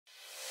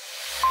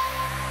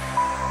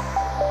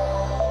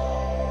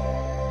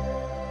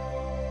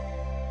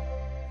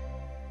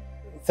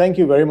Thank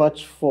you very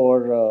much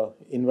for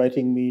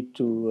inviting me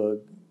to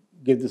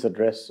give this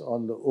address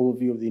on the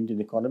overview of the Indian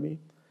economy.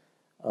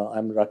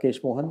 I'm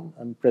Rakesh Mohan.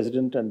 I'm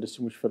President and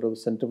Distinguished Fellow of the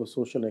Center for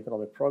Social and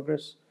Economic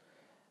Progress.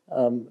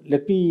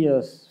 Let me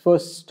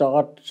first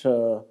start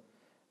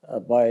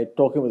by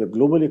talking about the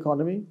global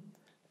economy.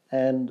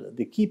 And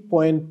the key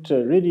point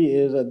really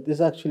is that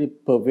this actually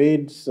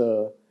pervades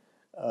the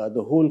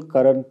whole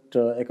current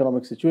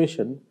economic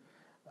situation,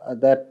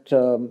 that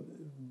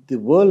the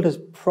world has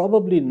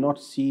probably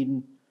not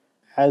seen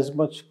as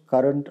much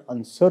current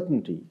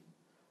uncertainty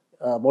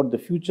about the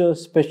future,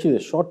 especially the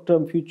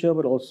short-term future,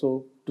 but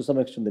also to some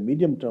extent the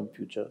medium-term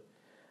future,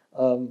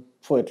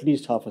 for at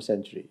least half a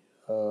century.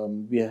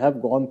 We have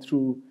gone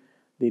through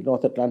the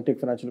North Atlantic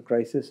financial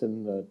crisis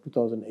in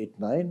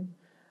 2008-9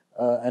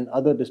 and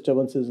other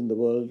disturbances in the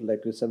world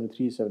like the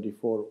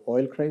 73-74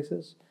 oil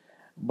crisis.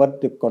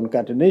 But the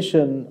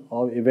concatenation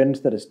of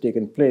events that has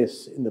taken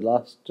place in the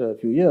last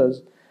few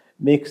years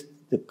makes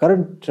the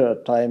current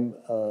time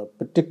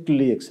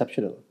particularly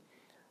exceptional.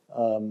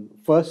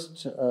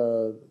 First,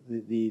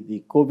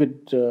 the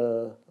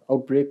COVID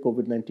outbreak,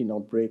 COVID-19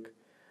 outbreak,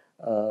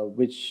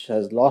 which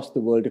has lost the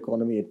world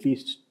economy at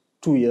least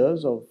 2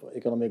 years of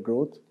economic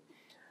growth.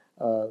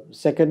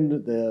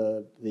 Second,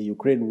 the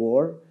Ukraine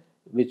war,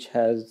 which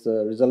has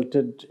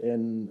resulted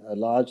in a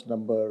large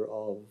number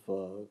of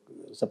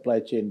supply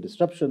chain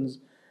disruptions,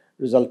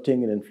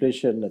 resulting in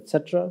inflation,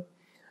 etc.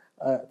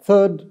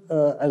 Third,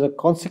 as a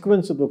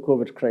consequence of the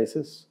COVID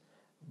crisis,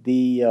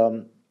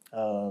 the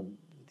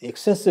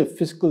excessive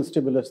fiscal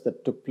stimulus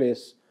that took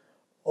place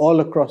all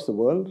across the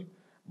world,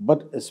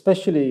 but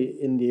especially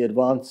in the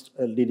advanced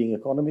leading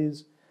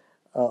economies,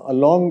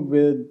 along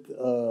with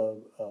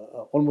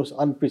almost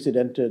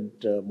unprecedented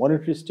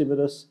monetary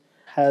stimulus,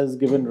 has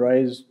given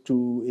rise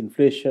to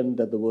inflation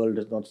that the world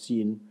has not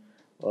seen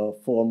for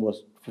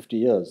almost 50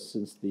 years,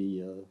 since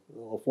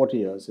or 40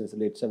 years, since the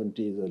late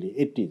 70s, early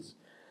 80s.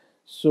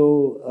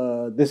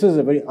 So this is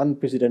a very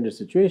unprecedented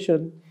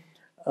situation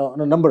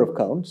on a number of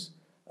counts.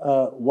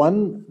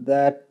 One,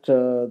 that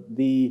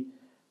the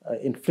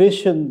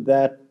inflation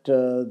that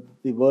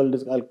the world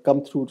is, I'll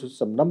come through to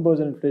some numbers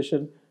on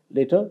inflation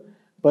later,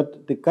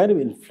 but the kind of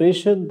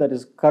inflation that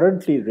is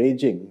currently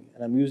raging,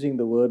 and I'm using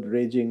the word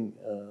raging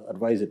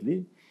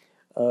advisedly,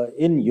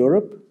 in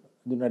Europe,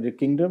 the United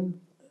Kingdom,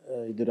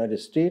 the United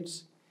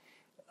States,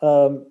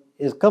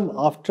 has come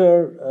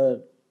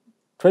after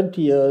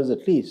 20 years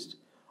at least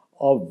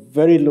of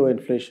very low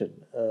inflation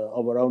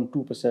of around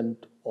 2%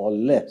 or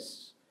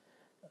less.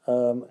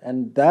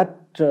 And that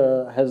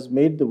has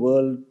made the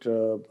world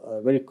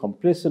very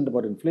complacent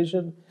about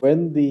inflation.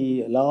 When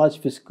the large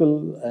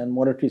fiscal and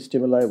monetary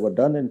stimuli were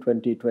done in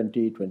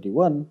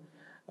 2020-21,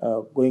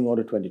 going on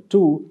to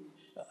 22,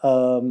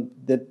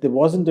 that there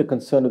wasn't a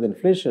concern with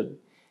inflation.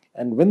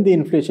 And when the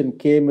inflation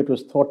came, it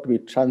was thought to be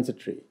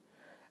transitory.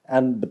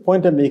 And the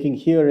point I'm making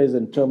here is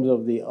in terms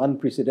of the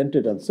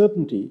unprecedented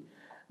uncertainty,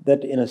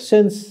 that in a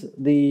sense,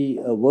 the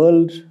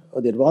world,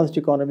 or the advanced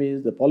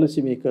economies, the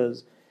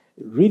policymakers,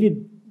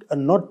 really are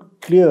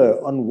not clear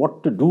on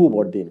what to do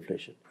about the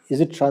inflation.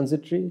 Is it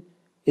transitory?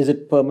 Is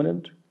it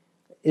permanent?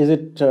 Is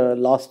it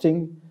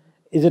lasting?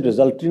 Is it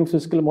resulting from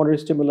fiscal monetary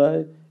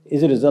stimuli?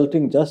 Is it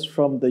resulting just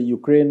from the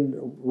Ukraine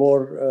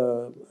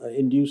war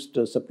induced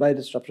supply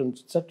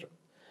disruptions, etc.?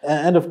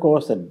 And of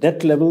course, the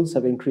debt levels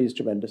have increased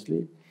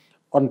tremendously,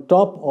 on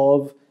top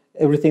of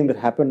everything that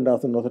happened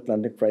after the North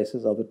Atlantic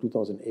crisis after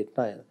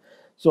 2008-9.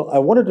 So I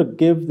wanted to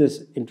give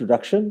this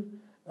introduction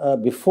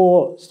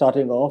before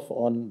starting off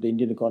on the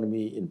Indian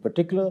economy in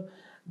particular.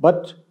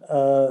 But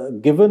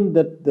given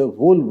that the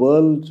whole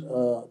world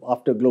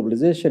after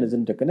globalization is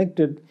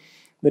interconnected,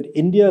 that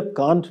India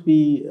can't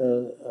be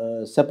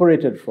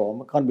separated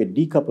from, can't be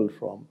decoupled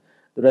from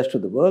the rest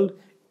of the world,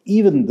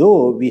 even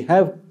though we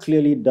have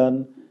clearly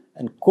done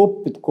and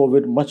coped with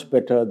COVID much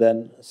better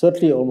than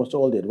certainly almost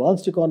all the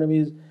advanced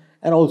economies,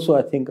 and also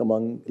I think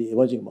among the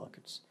emerging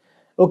markets.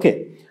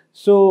 Okay,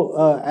 so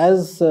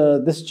as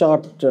this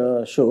chart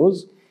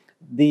shows,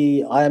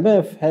 the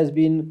IMF has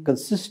been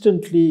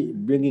consistently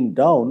bringing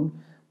down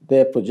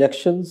their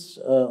projections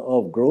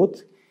of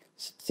growth,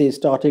 say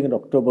starting in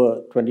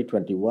October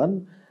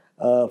 2021,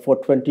 for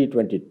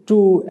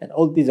 2022, and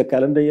all these are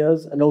calendar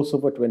years, and also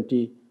for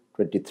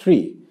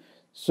 2023.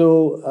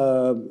 So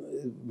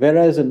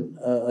whereas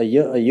a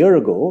year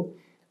ago,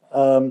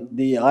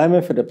 the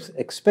IMF had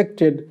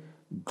expected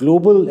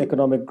global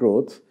economic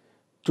growth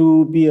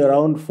to be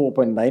around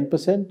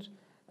 4.9%.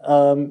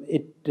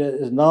 It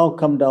has now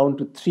come down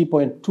to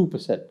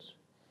 3.2%.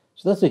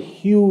 So that's a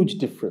huge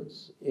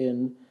difference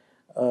in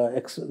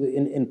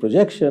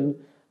projection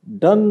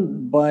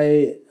done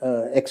by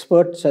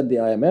experts at the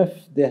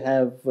IMF. They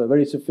have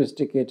very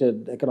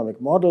sophisticated economic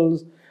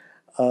models.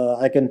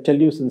 I can tell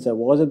you, since I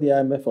was at the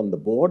IMF on the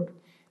board,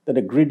 that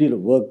a great deal of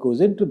work goes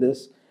into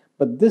this.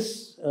 But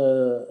this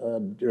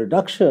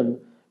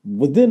reduction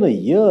within a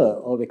year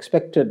of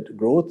expected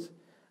growth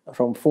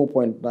from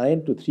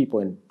 4.9 to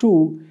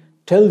 3.2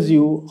 tells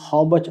you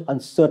how much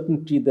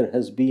uncertainty there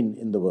has been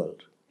in the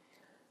world.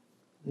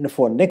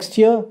 For next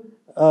year,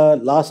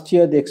 Last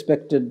year they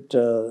expected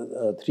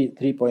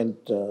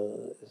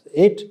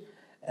 3.8,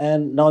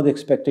 and now they're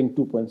expecting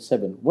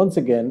 2.7. Once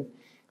again,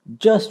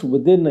 just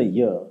within a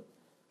year,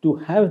 to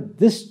have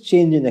this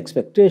change in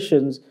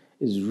expectations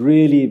is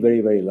really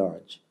very, very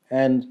large.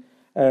 And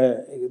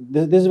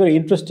this is very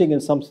interesting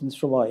in some sense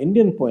from our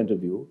Indian point of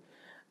view,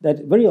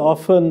 that very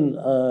often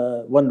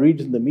one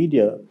reads in the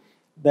media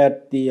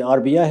that the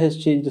RBI has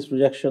changed its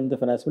projection, the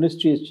Finance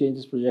Ministry has changed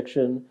its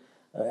projection,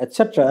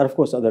 etc., and of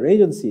course other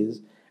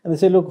agencies, and they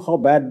say, look how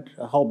bad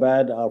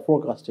our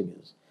forecasting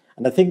is.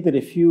 And I think that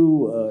if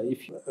you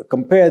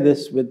compare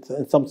this with,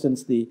 in some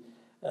sense, the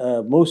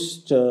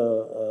most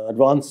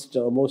advanced,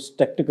 most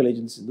technical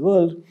agencies in the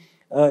world,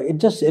 it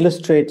just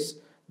illustrates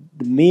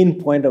the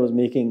main point I was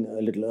making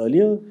a little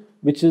earlier,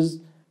 which is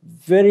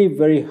very,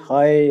 very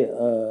high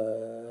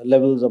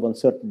levels of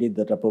uncertainty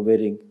that are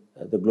pervading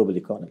the global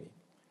economy.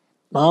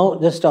 Now,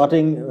 just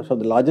starting from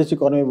the largest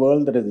economy in the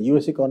world, that is the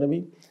US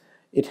economy,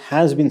 it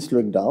has been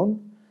slowing down.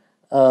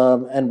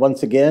 And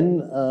once again,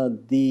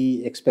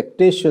 the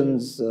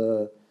expectations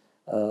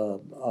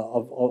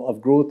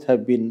of growth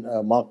have been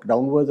marked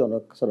downwards on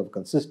a sort of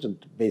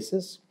consistent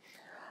basis.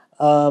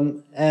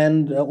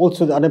 And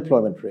also the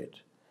unemployment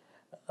rate.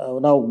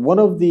 Now, one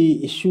of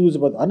the issues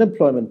about the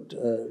unemployment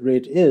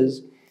rate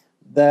is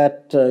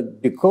that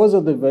because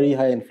of the very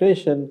high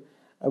inflation,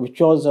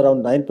 which was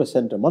around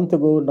 9% a month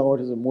ago, now it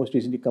has most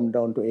recently come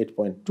down to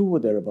 8.2 or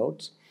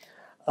thereabouts.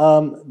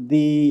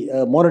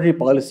 The monetary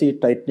policy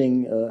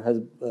tightening has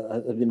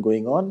been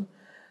going on.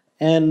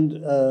 And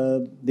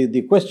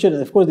the question,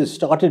 of course, this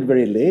started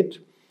very late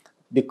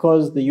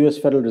because the US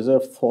Federal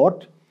Reserve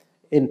thought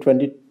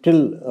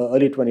till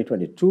early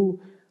 2022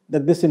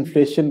 that this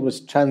inflation was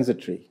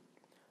transitory.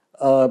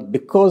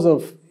 Because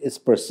of its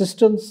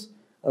persistence,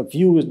 a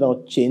view is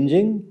now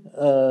changing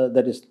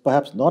that is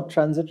perhaps not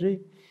transitory.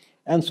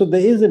 And so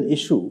there is an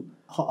issue,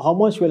 how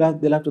much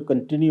they'll have to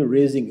continue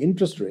raising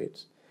interest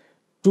rates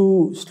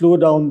to slow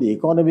down the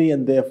economy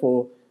and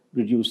therefore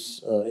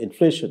reduce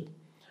inflation.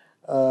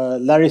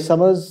 Larry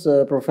Summers,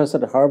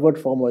 professor at Harvard,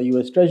 former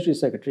US Treasury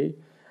Secretary,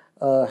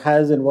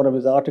 has in one of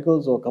his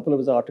articles, or a couple of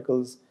his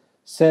articles,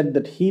 said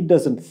that he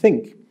doesn't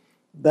think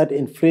that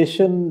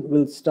inflation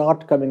will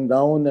start coming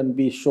down and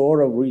be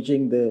sure of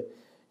reaching the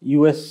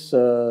US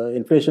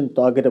inflation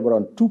target of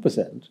around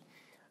 2%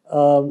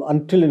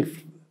 until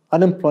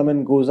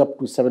unemployment goes up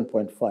to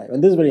 7.5.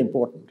 And this is very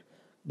important.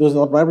 Those are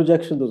not my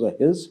projections, those are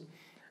his.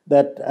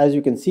 That, as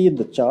you can see in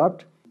the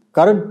chart,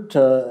 current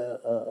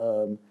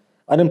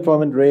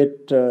unemployment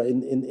rate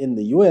in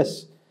the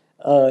US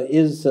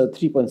is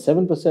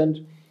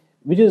 3.7%,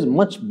 which is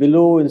much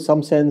below, in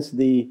some sense,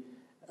 the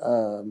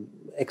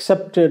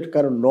accepted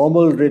kind of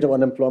normal rate of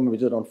unemployment,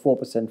 which is around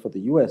 4% for the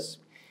US.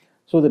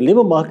 So the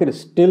labor market is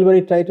still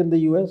very tight in the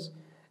US.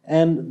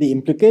 And the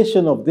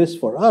implication of this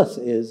for us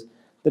is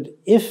that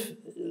if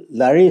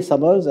Larry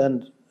Summers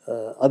and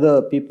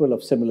other people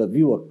of similar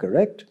view are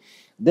correct,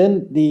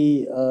 then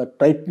the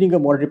tightening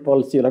of monetary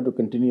policy will have to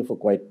continue for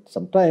quite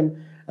some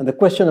time. And the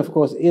question, of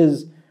course,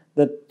 is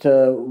that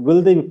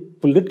will there be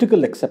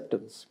political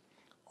acceptance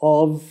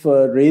of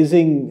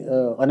raising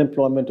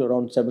unemployment to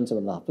around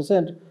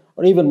 7.5%,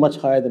 or even much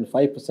higher than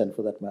 5%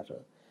 for that matter?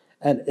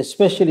 And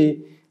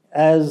especially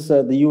as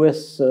the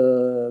US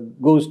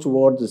goes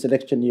towards this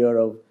election year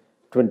of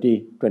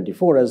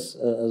 2024, as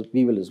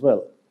we will as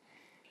well.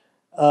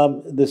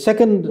 The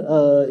second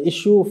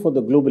issue for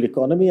the global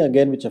economy,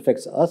 again, which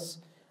affects us,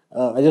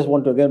 I just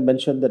want to again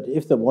mention that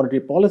if the monetary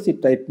policy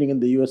tightening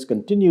in the US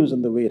continues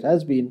in the way it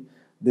has been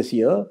this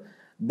year,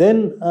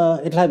 then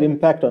it'll have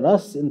impact on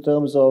us in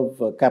terms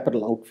of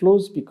capital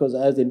outflows, because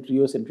as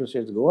US interest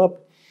rates go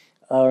up,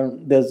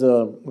 there's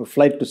a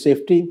flight to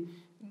safety,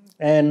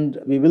 and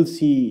we will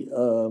see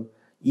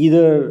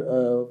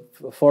either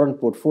foreign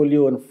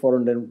portfolio and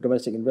foreign and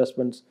domestic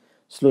investments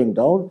slowing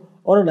down,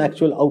 or an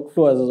actual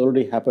outflow, as has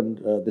already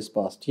happened this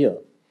past year.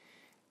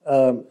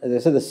 As I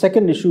said, the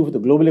second issue for the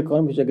global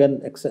economy, which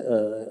again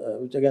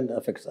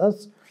affects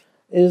us,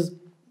 is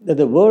that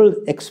the world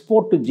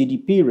export to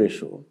GDP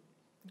ratio,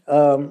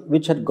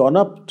 which had gone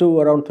up to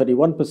around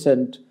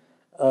 31%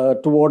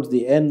 towards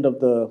the end of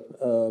the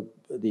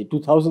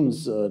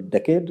 2000s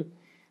decade,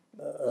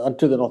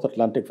 until the North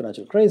Atlantic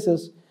financial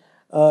crisis,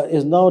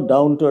 is now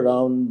down to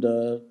around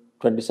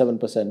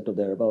 27% or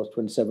thereabouts,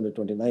 27 to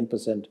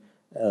 29%.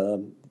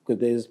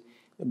 Because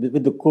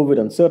with the COVID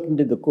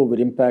uncertainty, the COVID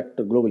impact of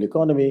the global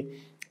economy,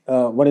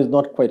 one is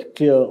not quite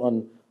clear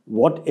on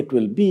what it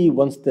will be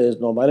once there is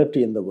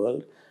normality in the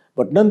world.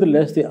 But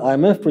nonetheless, the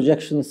IMF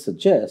projections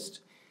suggest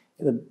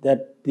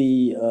that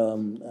the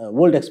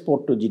world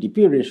export to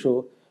GDP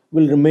ratio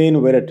will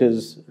remain where it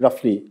is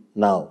roughly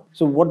now.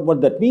 So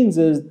what that means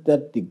is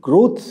that the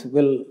growth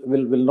will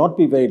not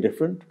be very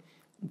different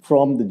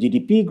from the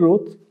GDP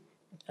growth.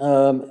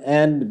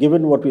 And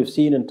given what we've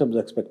seen in terms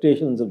of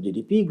expectations of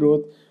GDP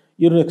growth,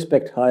 you don't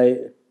expect high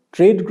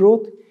trade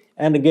growth.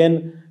 And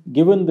again,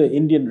 given the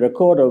Indian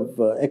record of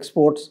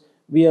exports,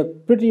 we are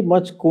pretty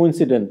much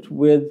coincident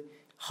with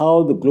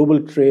how the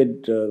global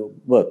trade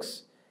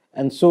works.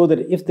 And so that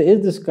if there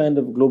is this kind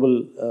of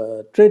global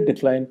trade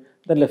decline,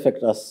 that will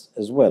affect us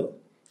as well.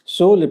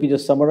 So let me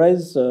just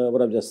summarize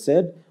what I've just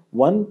said.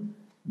 One,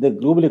 the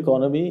global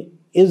economy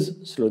is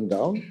slowing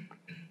down.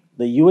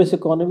 The US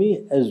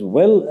economy, as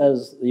well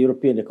as the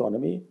European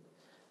economy,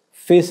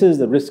 faces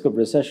the risk of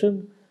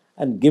recession.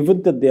 And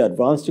given that the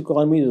advanced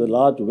economy is a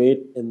large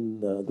weight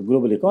in the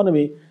global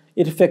economy,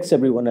 it affects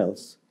everyone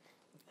else.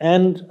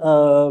 And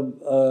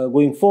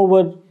going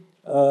forward,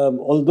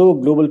 although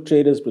global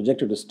trade is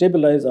projected to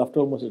stabilize after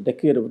almost a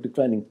decade of a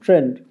declining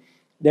trend,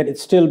 that it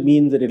still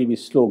means that it will be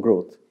slow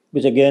growth,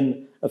 which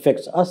again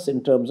affects us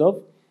in terms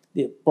of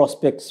the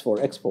prospects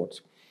for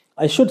exports.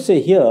 I should say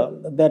here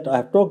that I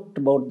have talked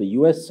about the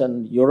US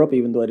and Europe,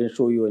 even though I didn't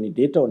show you any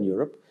data on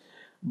Europe.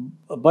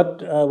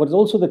 But what is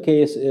also the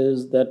case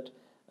is that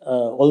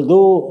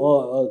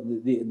although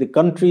the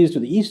countries to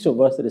the east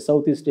of us, that is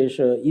Southeast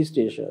Asia, East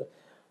Asia,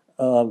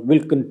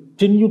 will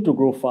continue to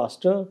grow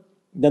faster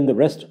than the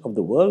rest of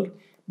the world,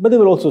 but they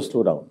will also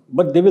slow down.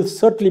 But they will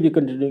certainly be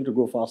continuing to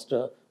grow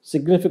faster,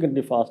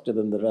 significantly faster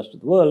than the rest of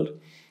the world.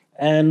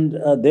 And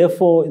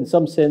therefore, in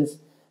some sense,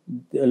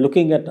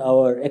 looking at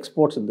our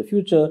exports in the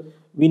future,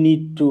 we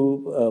need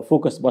to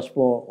focus much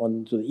more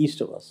on to the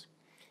east of us.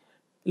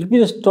 Let me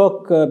just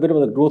talk a bit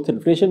about the growth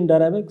inflation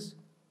dynamics.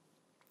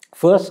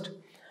 First,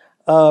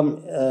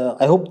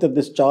 I hope that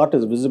this chart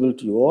is visible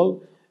to you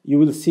all. You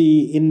will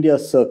see India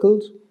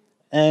circled,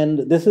 and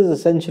this is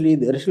essentially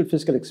the additional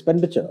fiscal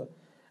expenditure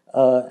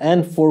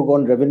and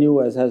foregone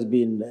revenue, as has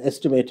been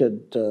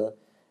estimated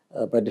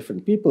by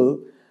different people,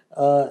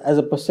 as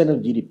a percent of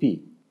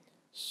GDP.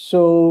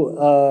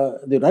 So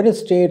the United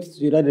States,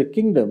 the United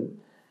Kingdom,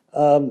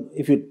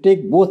 if you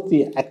take both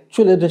the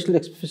actual additional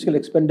fiscal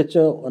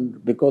expenditure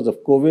because of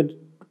COVID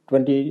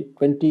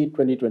 2020,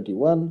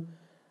 2021,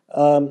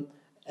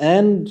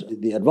 and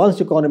the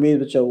advanced economies,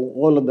 which are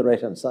all on the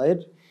right-hand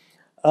side,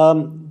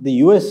 the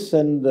US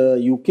and the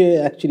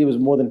UK actually was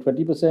more than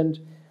 20%.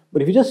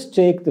 But if you just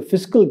take the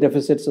fiscal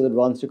deficits of the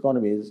advanced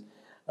economies,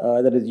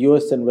 that is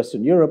US and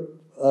Western Europe,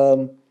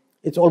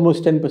 it's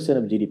almost 10%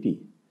 of GDP.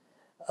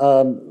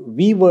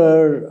 We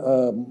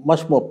were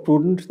much more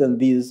prudent than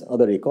these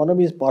other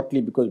economies,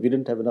 partly because we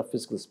didn't have enough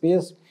fiscal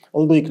space,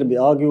 although it can be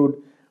argued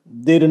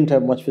they didn't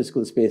have much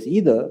fiscal space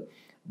either,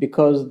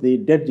 because the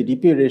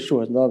debt-GDP ratio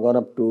has now gone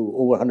up to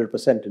over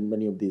 100% in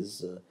many of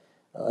these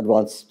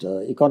advanced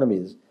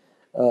economies.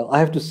 I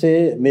have to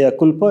say, mea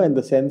culpa, in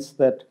the sense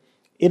that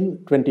in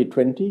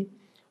 2020,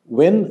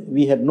 when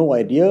we had no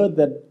idea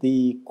that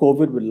the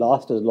COVID would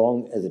last as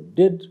long as it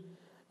did,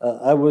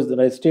 I was in the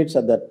United States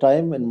at that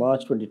time in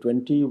March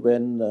 2020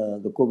 when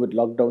the COVID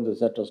lockdowns,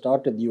 etc.,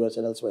 started in the US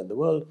and elsewhere in the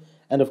world.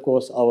 And of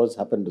course, ours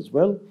happened as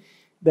well.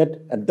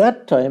 That at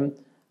that time,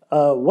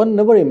 one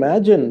never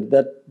imagined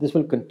that this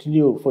will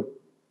continue for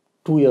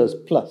 2 years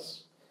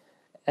plus.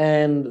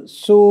 And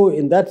so,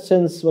 in that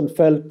sense, one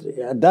felt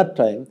at that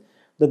time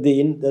that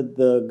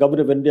the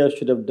government of India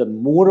should have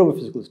done more of a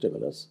fiscal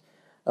stimulus.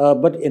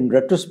 But in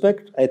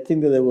retrospect, I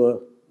think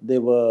that they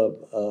were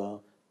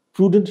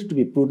prudent to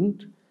be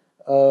prudent.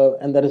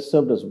 And that has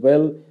served us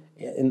well.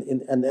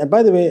 And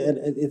by the way,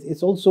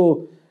 it's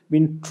also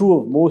been true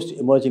of most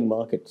emerging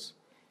markets.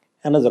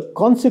 And as a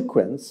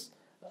consequence,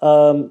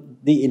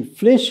 the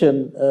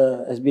inflation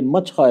has been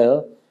much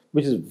higher,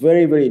 which is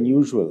very, very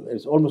unusual.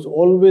 It's almost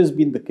always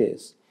been the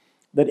case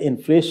that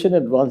inflation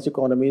in advanced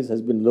economies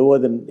has been lower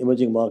than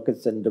emerging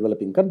markets and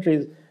developing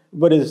countries,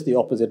 but it's the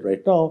opposite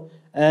right now.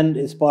 And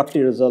it's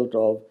partly a result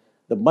of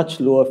the much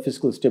lower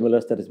fiscal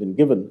stimulus that has been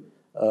given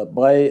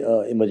by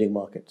emerging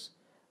markets.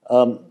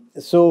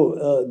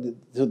 So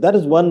that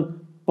is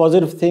one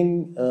positive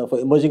thing for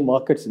emerging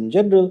markets in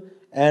general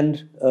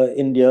and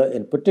India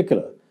in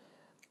particular.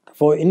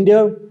 For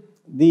India,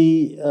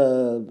 we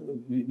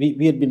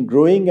had been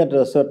growing at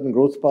a certain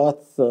growth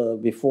path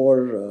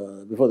before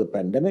the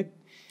pandemic.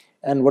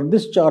 And what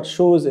this chart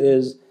shows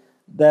is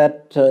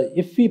that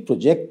if we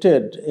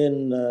projected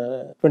in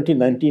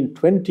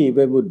 2019-20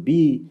 where we would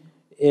be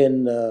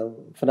in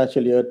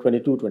financial year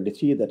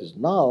 22-23, that is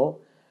now,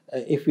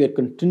 if we had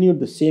continued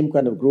the same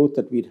kind of growth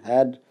that we'd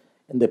had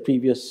in the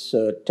previous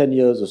 10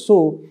 years or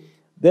so,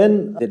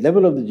 then the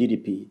level of the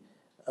GDP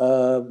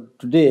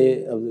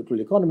today of the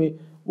global economy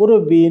would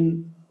have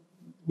been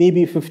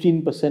maybe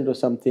 15% or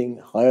something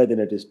higher than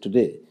it is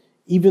today,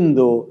 even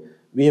though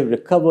we have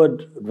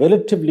recovered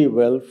relatively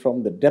well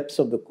from the depths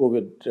of the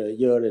COVID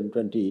year in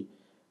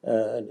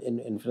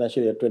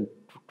financial year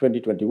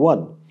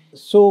 2021.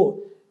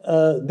 So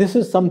this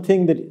is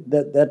something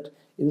that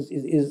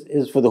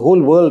is for the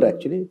whole world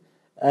actually,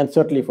 and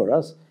certainly for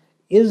us,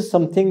 is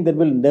something that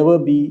will never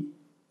be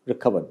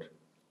recovered.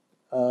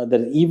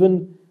 That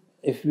even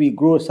if we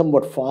grow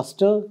somewhat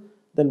faster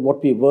than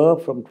what we were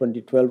from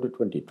 2012 to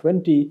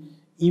 2020,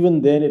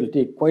 even then it'll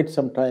take quite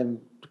some time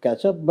to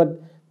catch up.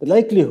 But the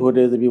likelihood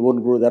is that we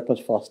won't grow that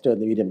much faster in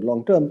the medium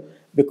long term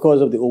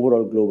because of the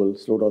overall global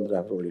slowdown that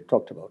I've already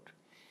talked about.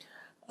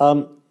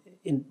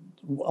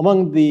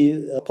 Among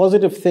the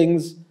positive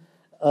things,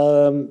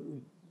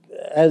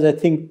 as I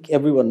think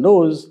everyone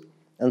knows,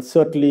 and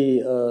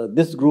certainly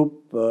this group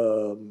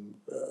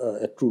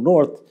at True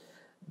North,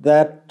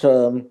 that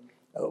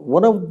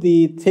one of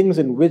the things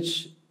in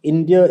which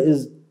India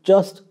is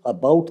just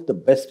about the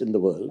best in the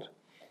world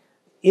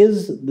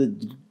is the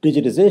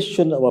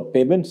digitization of our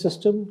payment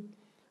system,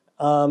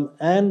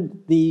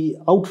 and the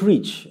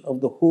outreach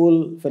of the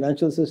whole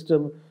financial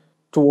system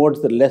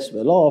towards the less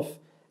well off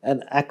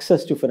and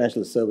access to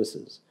financial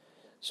services.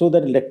 So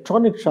that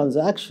electronic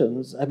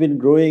transactions have been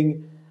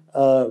growing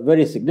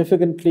very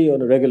significantly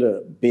on a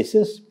regular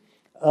basis.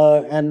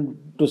 And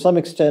to some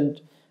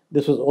extent,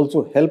 this was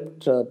also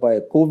helped by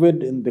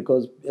COVID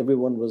because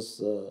everyone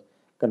was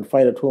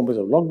confined at home because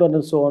of lockdown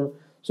and so on.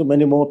 So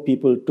many more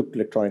people took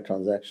electronic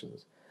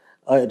transactions.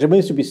 It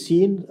remains to be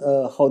seen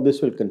how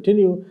this will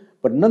continue,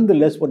 but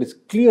nonetheless, what is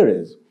clear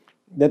is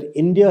that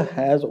India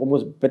has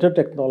almost better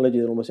technology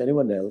than almost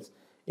anyone else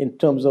in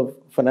terms of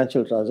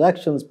financial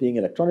transactions being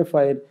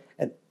electronified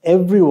and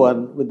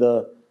everyone with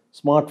a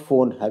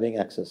smartphone having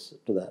access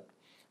to that.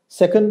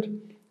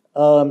 Second,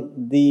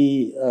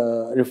 the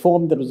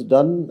reform that was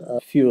done a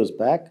few years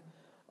back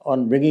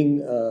on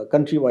bringing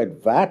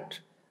countrywide VAT,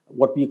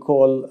 what we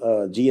call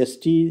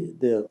GST,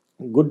 the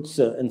goods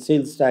and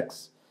sales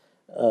tax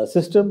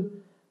system.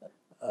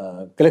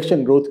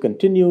 Collection growth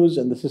continues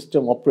and the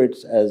system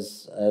operates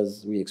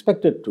as we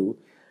expect it to.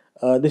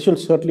 This will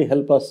certainly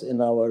help us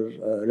in our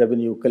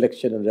revenue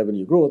collection and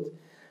revenue growth.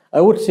 I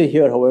would say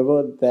here,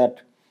 however,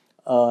 that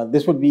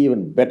this would be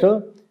even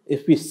better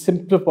if we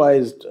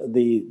simplified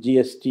the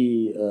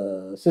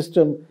GST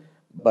system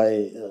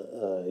by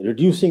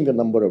reducing the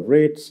number of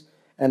rates,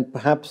 and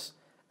perhaps,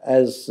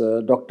 as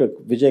Dr.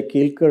 Vijay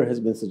Kelkar has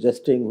been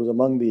suggesting, who's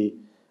among the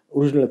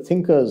original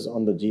thinkers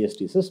on the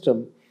GST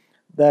system,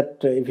 that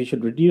if we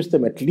should reduce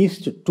them at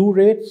least to 2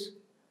 rates,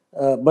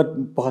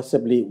 but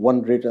possibly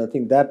 1 rate. And I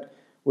think that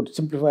would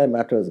simplify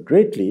matters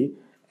greatly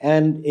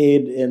and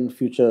aid in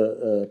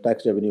future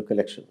tax revenue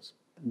collections.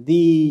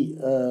 The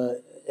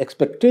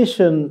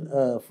expectation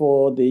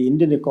for the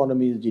Indian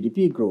economy's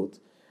GDP growth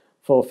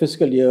for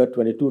fiscal year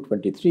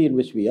 22-23, in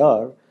which we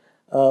are,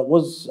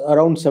 was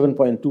around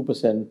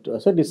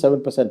 7.2%, certainly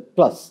 7%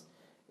 plus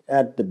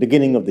at the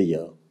beginning of the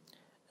year.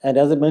 And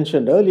as I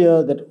mentioned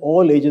earlier, that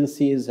all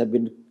agencies have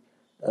been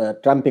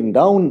tramping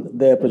down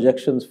their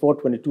projections for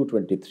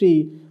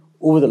 22-23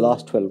 over the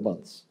last 12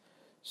 months.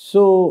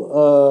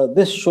 So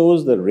this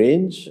shows the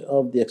range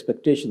of the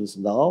expectations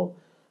now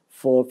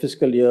for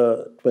fiscal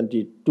year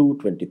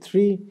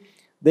 22-23.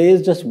 There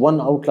is just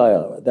one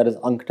outlier, that is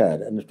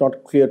UNCTAD, and it's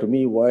not clear to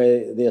me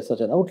why they are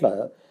such an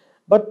outlier.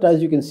 But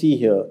as you can see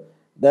here,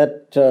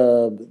 that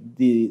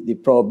the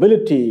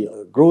probability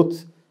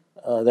growth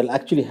that will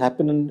actually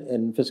happen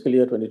in fiscal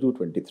year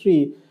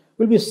 22-23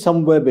 will be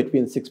somewhere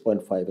between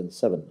 6.5 and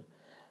 7.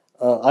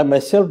 I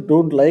myself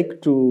don't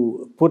like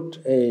to put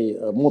a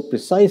more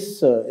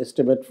precise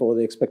estimate for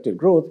the expected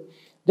growth,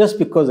 just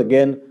because,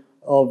 again,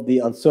 of the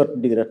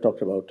uncertainty that I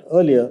talked about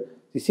earlier.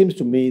 It seems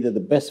to me that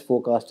the best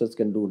forecasters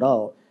can do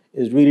now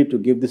is really to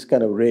give this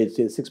kind of range,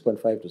 say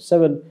 6.5 to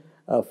 7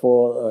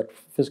 for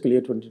fiscal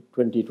year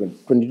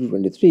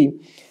 22-23,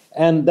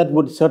 and that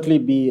would certainly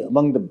be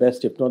among the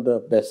best, if not the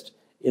best,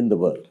 in the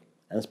world,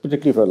 and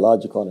particularly for a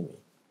large economy.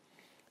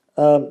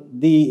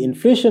 The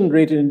inflation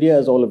rate in India,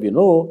 as all of you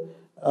know,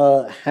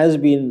 has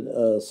been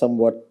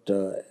somewhat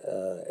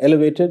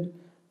elevated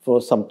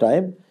for some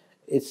time.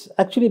 It's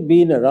actually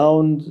been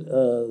around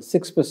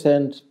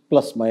 6%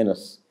 plus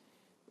minus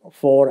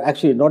for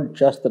actually not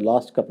just the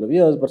last couple of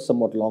years, but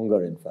somewhat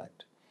longer, in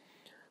fact.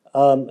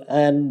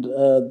 And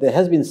there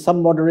has been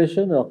some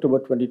moderation in October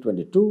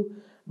 2022,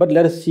 but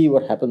let us see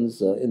what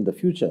happens in the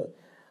future.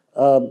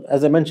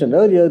 As I mentioned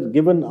earlier,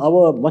 given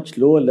our much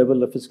lower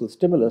level of fiscal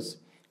stimulus,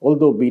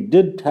 although we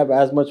did have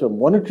as much of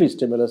monetary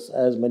stimulus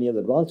as many of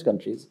the advanced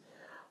countries,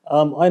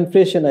 our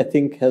inflation, I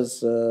think,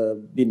 has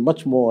been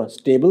much more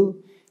stable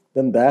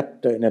than that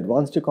in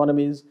advanced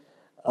economies,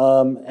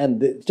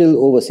 and still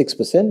over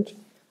 6%,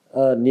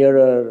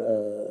 nearer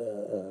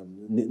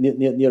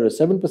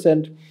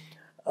 7%.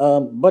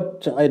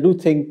 But I do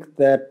think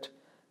that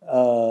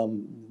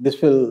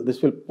this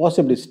will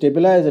possibly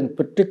stabilize, and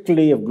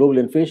particularly if global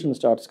inflation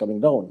starts coming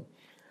down.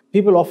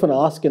 People often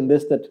ask in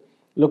this that,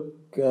 look,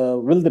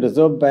 will the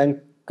Reserve Bank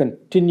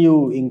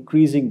continue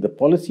increasing the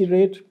policy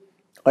rate?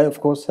 I,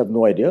 of course, have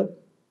no idea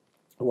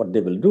what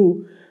they will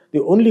do.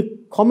 The only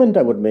comment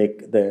I would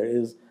make there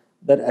is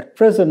that at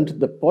present,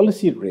 the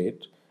policy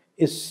rate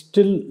is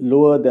still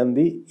lower than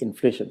the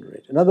inflation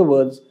rate. In other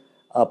words,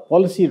 our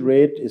policy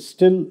rate is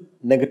still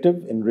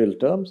negative in real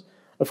terms.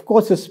 Of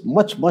course, it's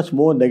much, much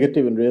more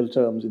negative in real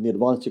terms in the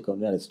advanced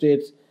economy, United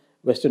States,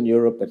 Western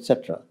Europe,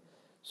 etc.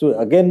 So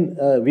again,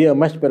 we are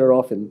much better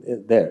off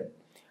in there.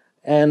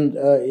 And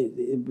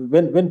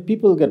when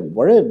people get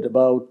worried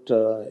about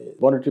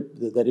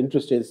that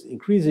interest rates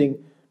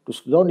increasing to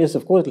slow down, yes,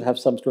 of course, it'll have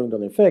some slowing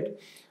down effect.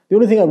 The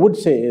only thing I would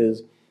say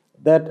is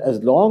that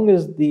as long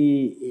as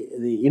the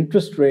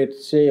interest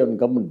rates, say, on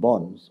government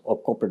bonds or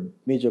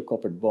major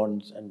corporate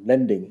bonds and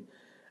lending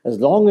As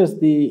long as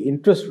the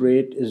interest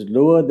rate is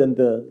lower than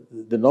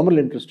the nominal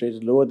interest rate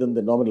is lower than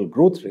the nominal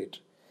growth rate,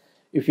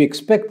 if we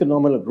expect the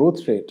nominal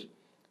growth rate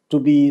to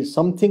be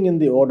something in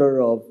the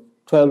order of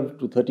 12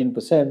 to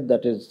 13%,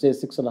 that is, say,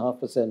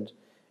 6.5%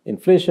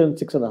 inflation,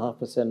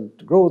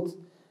 6.5% growth,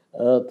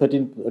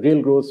 13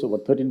 real growth, so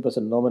about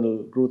 13%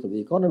 nominal growth of the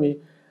economy,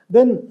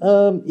 then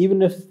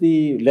even if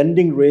the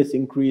lending rates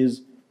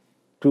increase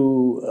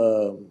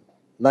to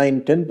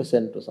 9,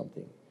 10% or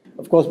something,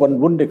 of course, one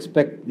wouldn't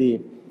expect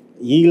the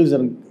yields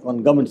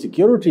on government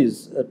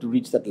securities to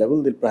reach that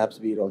level. They'll perhaps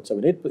be around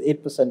 7,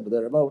 8%, but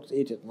thereabouts,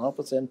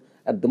 8.5%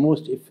 at the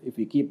most if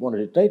we keep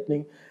monetary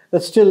tightening.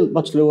 That's still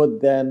much lower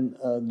than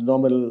the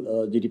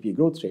nominal GDP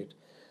growth rate.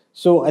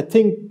 So I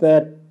think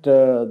that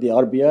the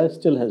RBI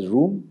still has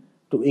room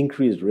to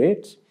increase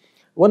rates.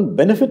 One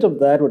benefit of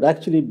that would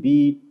actually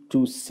be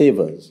to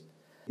savers.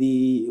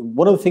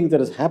 One of the things that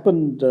has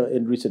happened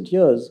in recent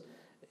years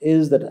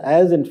is that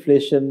as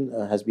inflation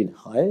has been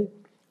high,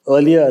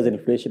 earlier as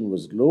inflation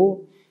was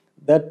low,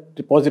 that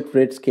deposit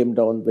rates came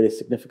down very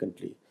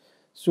significantly.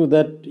 So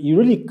that you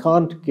really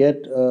can't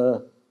get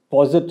a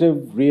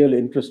positive real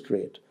interest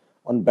rate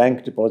on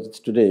bank deposits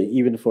today,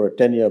 even for a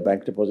 10-year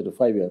bank deposit or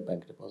 5-year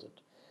bank deposit.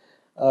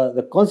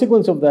 The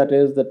consequence of that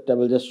is that I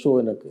will just show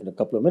in a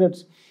couple of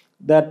minutes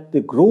that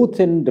the growth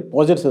in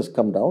deposits has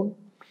come down,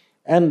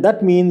 and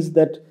that means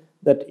that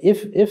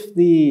if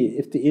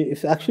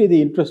actually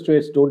the interest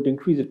rates don't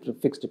increase for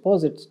fixed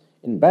deposits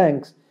in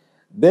banks,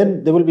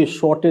 then there will be a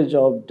shortage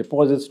of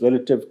deposits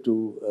relative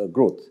to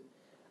growth.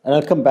 And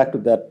I'll come back to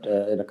that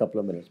in a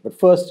couple of minutes. But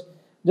first,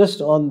 just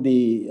on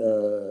the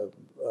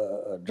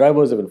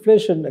drivers of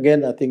inflation,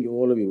 again, I think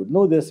all of you would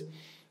know this,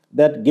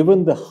 that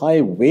given the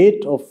high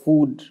weight of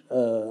food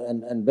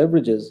and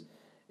beverages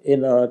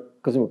in our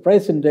consumer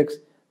price index,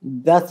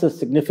 that's a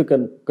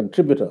significant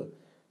contributor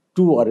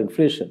to our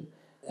inflation.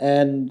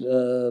 And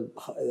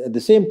at the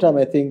same time,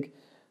 I think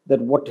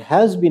that what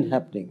has been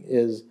happening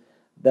is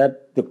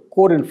that the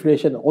core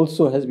inflation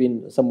also has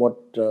been somewhat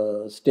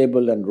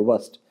stable and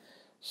robust.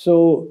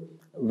 So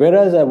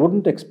whereas I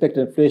wouldn't expect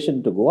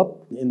inflation to go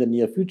up in the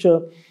near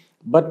future,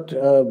 but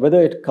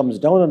whether it comes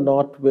down or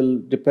not will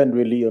depend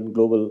really on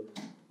global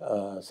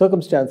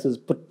circumstances,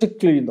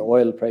 particularly in the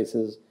oil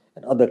prices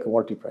and other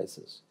commodity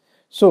prices.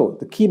 So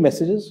the key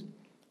messages: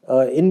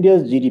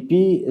 India's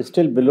GDP is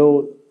still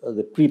below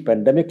the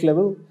pre-pandemic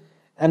level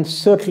and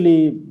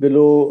certainly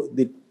below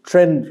the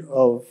trend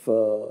of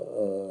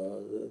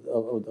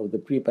the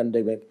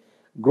pre-pandemic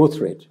growth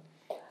rate.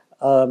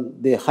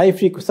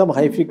 Some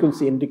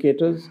high-frequency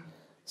indicators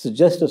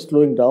suggest a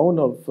slowing down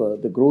of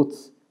the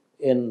growth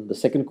in the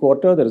second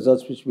quarter, the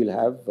results which we'll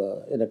have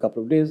in a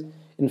couple of days.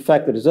 In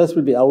fact, the results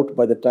will be out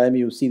by the time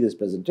you see this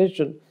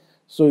presentation,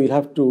 so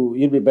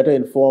you'll be better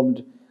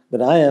informed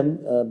than I am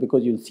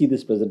because you'll see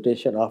this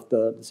presentation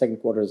after the second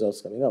quarter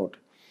results coming out.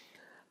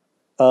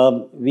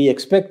 We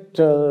expect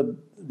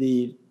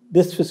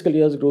this fiscal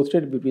year's growth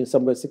rate between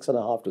somewhere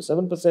 6.5% to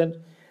 7%,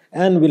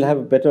 and we'll have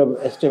a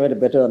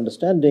better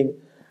understanding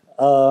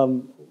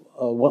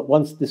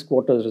once this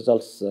quarter's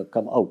results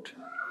come out.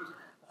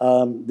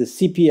 The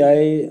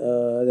CPI,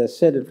 as I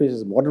said, inflation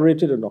is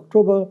moderated in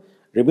October,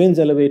 remains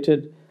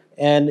elevated,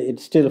 and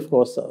it's still, of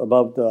course,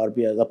 above the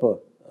RBI's upper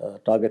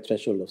target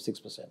threshold of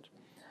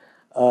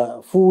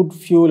 6%. Food,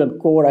 fuel, and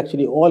core,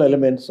 actually all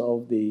elements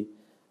of the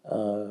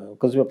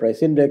consumer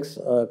price index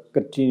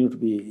continue to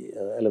be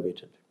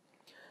elevated.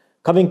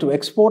 Coming to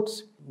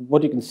exports,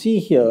 what you can see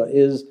here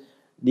is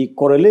the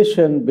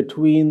correlation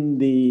between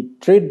the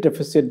trade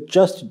deficit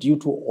just due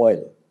to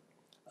oil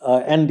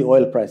and the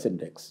oil price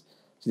index.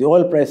 So the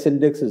oil price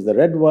index is the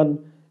red one,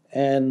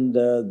 and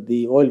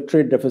the oil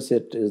trade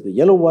deficit is the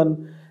yellow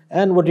one.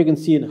 And what you can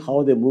see in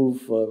how they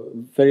move,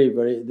 they're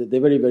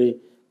very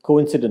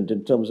coincident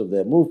in terms of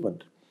their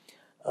movement.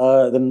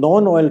 The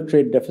non-oil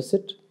trade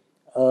deficit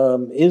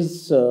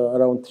is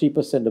around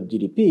 3% of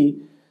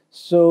GDP.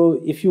 So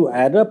if you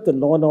add up the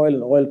non-oil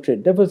and oil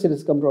trade deficit,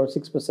 it's come to around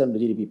 6% of the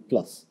GDP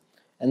plus.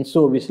 And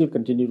so we still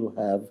continue to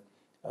have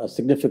a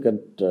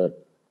significant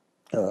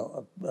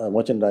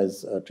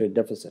merchandise trade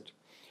deficit.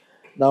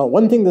 Now,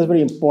 one thing that's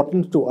very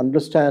important to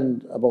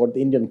understand about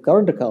the Indian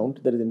current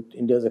account, that is in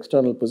India's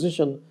external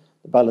position,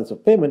 the balance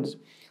of payments,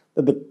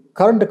 that the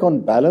current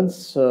account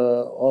balance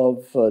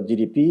of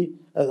GDP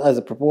as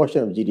a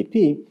proportion of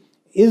GDP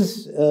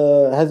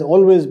has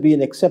always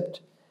been,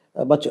 except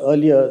much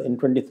earlier in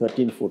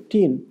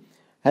 2013-14,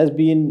 has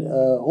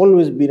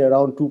always been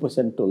around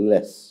 2% or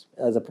less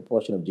as a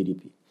proportion of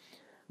GDP.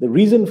 The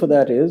reason for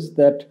that is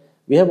that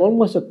we have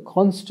almost a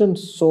constant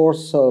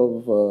source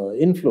of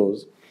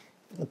inflows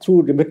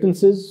through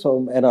remittances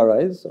from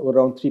NRIs of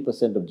around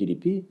 3% of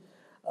GDP,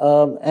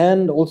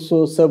 and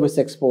also service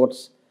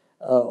exports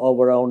of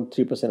around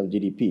 3% of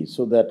GDP.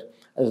 So that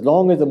as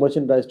long as the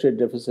merchandise trade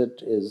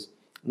deficit is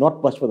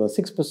not much more than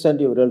 6%,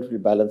 you have a relatively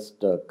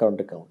balanced current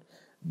account.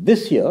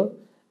 This year,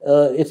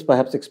 it's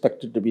perhaps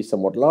expected to be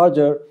somewhat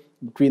larger,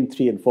 between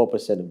 3 and 4%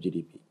 of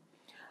GDP.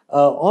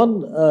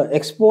 On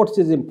exports,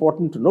 it's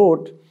important to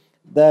note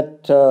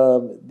that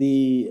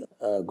the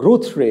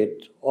growth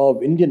rate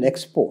of Indian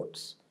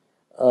exports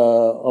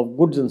of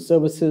goods and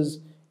services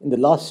in the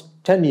last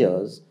 10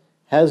 years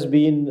has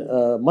been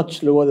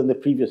much lower than the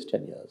previous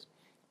 10 years.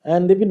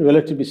 And they've been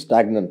relatively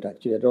stagnant,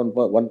 actually, at around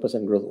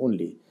 1% growth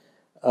only.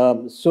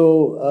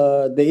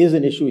 So there is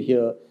an issue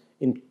here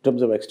in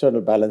terms of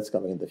external balance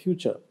coming in the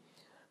future.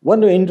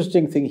 One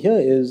interesting thing here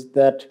is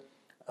that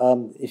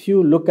if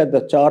you look at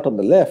the chart on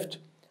the left,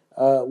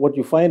 what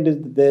you find is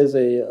that there's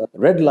a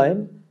red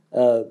line,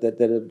 that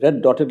there is a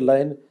red dotted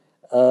line,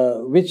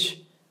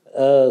 which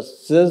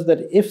says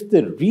that if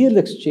the real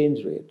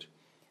exchange rate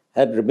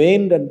had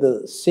remained at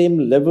the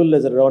same level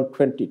as around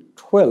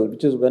 2012,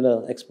 which is when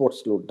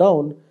exports slowed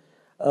down,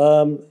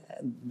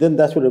 then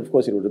that's what, of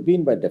course, it would have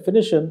been by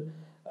definition.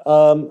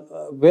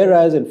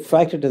 Whereas, in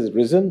fact, it has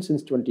risen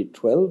since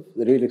 2012,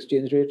 the real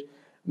exchange rate,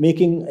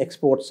 making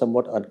exports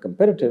somewhat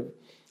uncompetitive.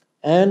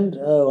 And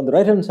on the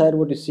right-hand side,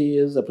 what you see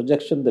is a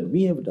projection that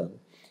we have done,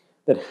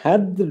 that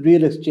had the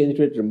real exchange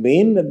rate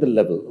remained at the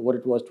level of what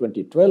it was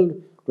 2012,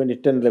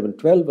 2010, 11,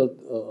 12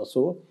 or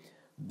so,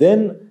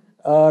 then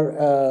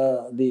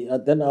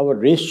our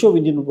ratio of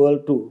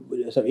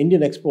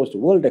Indian exports to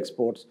world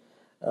exports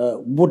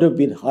would have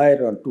been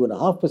higher, around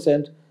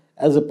 2.5%,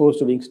 as opposed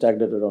to being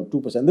stagnant around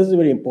 2%. This is a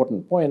very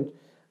important point,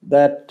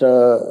 that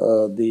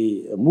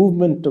the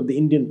movement of the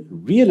Indian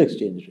real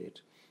exchange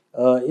rate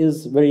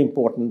is very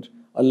important,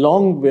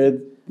 along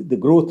with the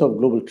growth of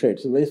global trade.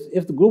 So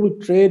if the global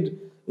trade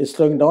is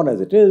slowing down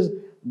as it is,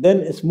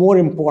 then it's more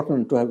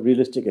important to have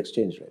realistic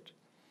exchange rate.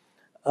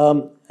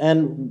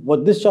 And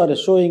what this chart is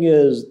showing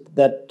is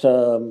that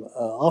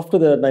after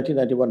the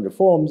 1991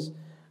 reforms,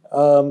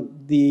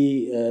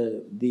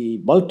 the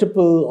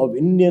multiple of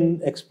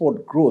Indian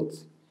export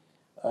growth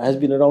has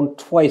been around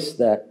twice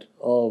that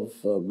of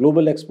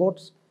global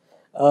exports.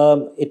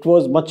 It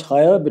was much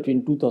higher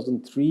between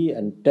 2003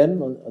 and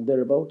 10 or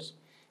thereabouts,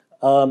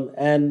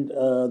 and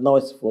now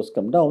it's supposed to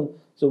come down.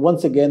 So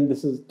once again,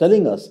 this is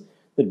telling us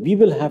that we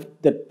will have,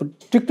 that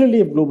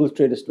particularly if global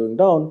trade is slowing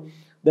down,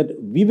 that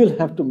we will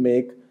have to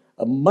make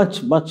a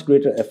much, much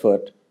greater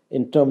effort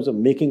in terms of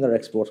making our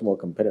exports more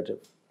competitive.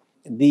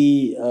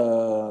 This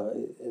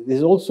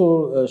is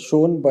also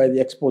shown by the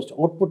exports to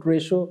output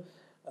ratio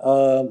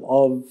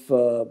of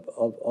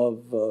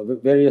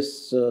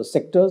various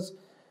sectors,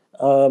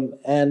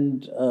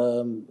 and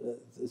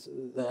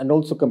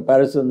also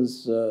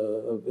comparisons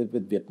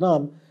with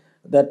Vietnam,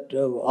 that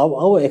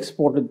our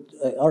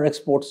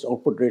exports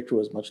output ratio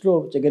is much lower,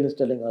 which again is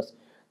telling us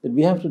that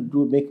we have to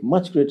make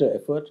much greater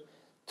effort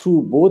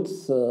through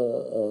both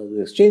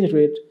the exchange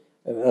rate,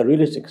 a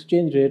realistic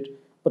exchange rate,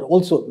 but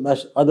also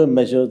other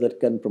measures that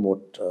can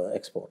promote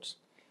exports.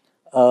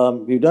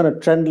 We've done a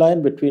trend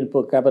line between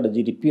per capita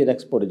GDP and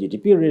export to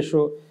GDP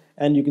ratio,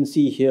 and you can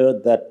see here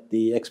that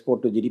the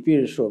export to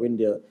GDP ratio of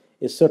India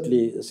is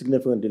certainly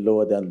significantly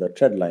lower than the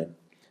trend line.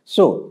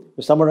 So,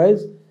 to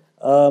summarize,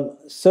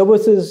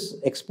 services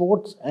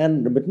exports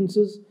and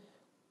remittances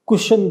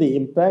cushion the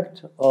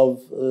impact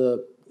of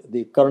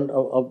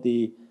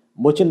the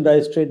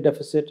merchandise trade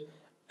deficit,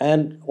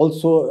 and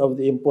also of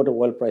the import of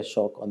oil price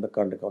shock on the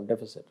current account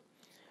deficit.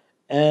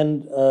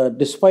 And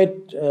despite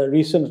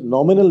recent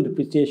nominal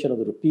depreciation of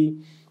the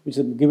rupee, which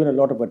has given a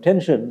lot of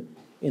attention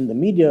in the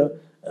media,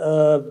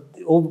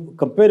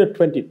 compared to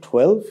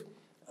 2012,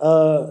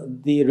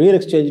 the real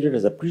exchange rate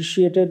has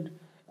appreciated,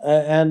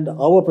 and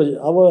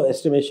our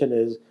estimation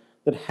is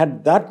that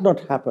had that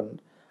not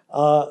happened,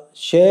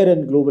 share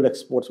in global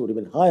exports would have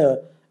been higher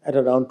at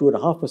around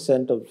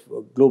 2.5% of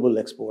global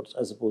exports,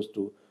 as opposed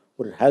to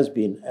what it has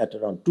been at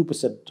around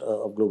 2%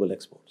 of global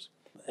exports.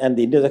 And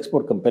the India's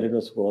export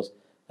competitiveness, of course,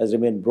 has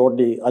remained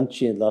broadly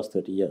unchanged in the last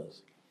 30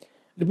 years.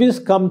 Let me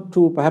just come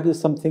to, perhaps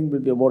something will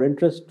be of more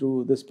interest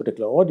to this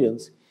particular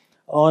audience,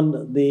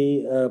 on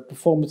the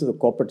performance of the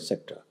corporate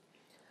sector.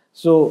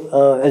 So,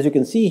 as you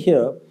can see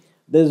here,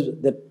 there's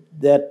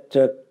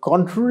that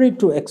contrary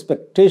to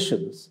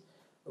expectations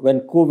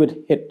when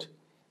COVID hit,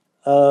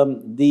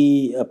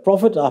 the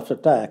profit after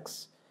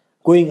tax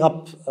going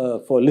up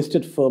for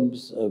listed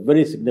firms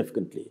very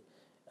significantly.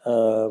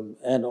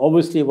 And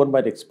obviously, one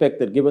might expect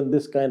that given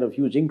this kind of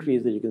huge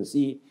increase that you can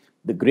see,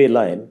 the gray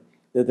line,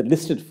 the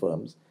listed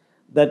firms,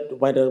 that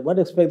one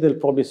expect they'll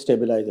probably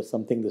stabilize at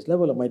something this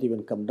level, or might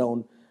even come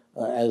down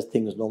as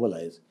things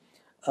normalize.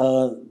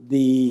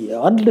 The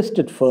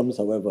unlisted firms,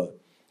 however,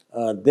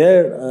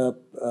 their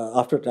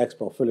after-tax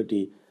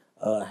profitability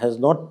has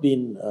not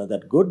been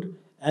that good,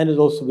 and has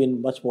also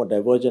been much more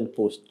divergent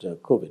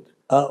post-COVID.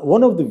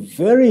 One of the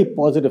very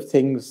positive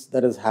things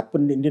that has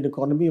happened in the Indian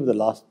economy over the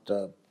last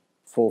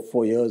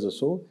 4 years or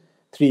so,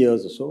 3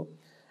 years or so,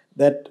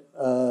 that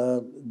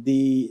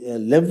the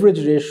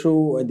leverage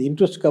ratio and the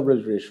interest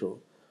coverage ratio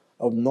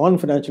of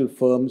non-financial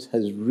firms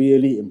has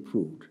really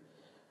improved.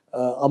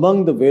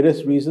 Among the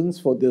various reasons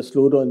for the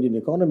slowdown in the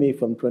Indian economy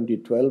from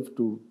 2012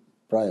 to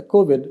prior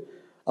COVID,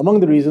 among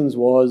the reasons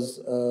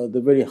was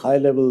the very high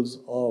levels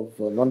of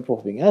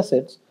non-performing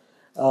assets,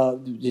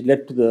 which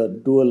led to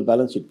the dual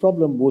balance sheet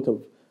problem, both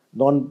of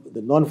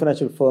the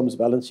non-financial firms'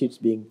 balance sheets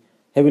being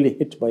heavily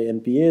hit by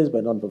NPAs,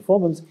 by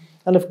non-performance,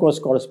 and of course,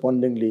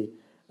 correspondingly,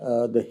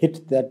 the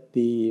hit that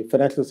the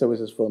financial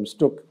services firms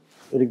took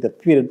during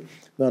that period.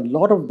 Now, a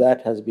lot of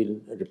that has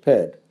been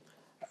repaired.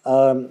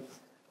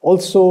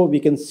 Also, we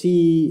can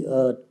see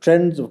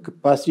trends of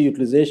capacity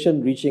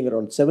utilization reaching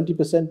around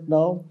 70%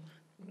 now.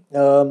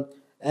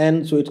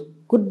 And so it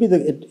could be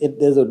that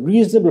there's a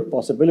reasonable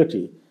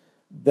possibility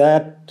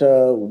that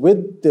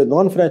with the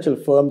non-financial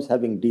firms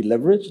having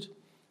deleveraged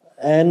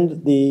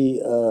and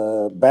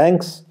the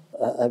banks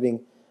having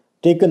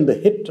taken the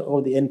hit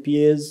of the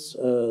NPAs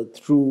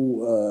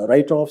through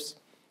write-offs,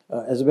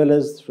 as well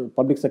as through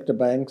public sector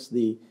banks,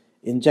 the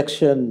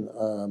injection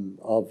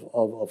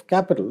of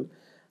capital,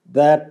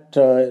 that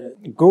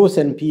gross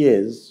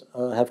NPAs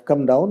have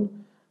come down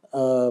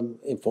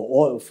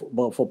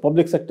for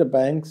public sector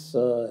banks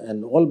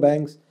and all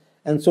banks,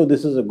 and so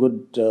this is a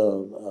good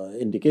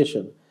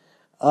indication.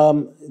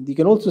 You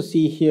can also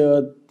see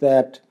here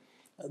that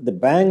the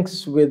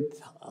banks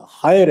with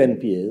higher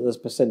NPAs as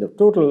percent of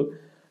total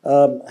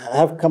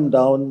have come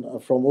down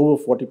from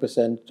over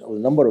 40% of the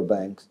number of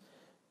banks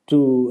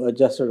to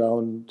just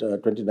around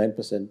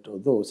 29%,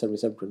 although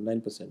 77,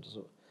 29%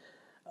 or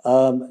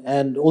so.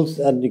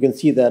 And you can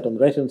see that on the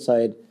right-hand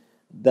side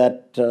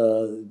that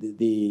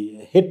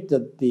the hit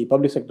that the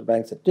public sector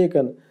banks have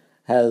taken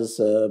has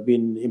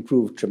been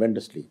improved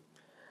tremendously.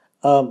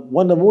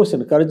 One of the most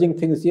encouraging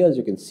things here, as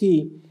you can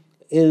see,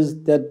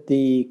 is that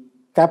the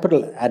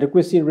capital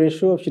adequacy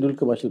ratio of scheduled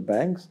commercial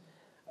banks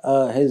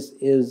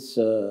is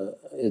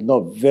now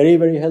very,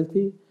 very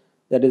healthy.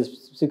 That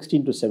is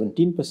 16 to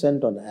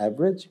 17% on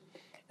average.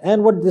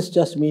 And what this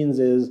just means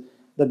is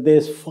that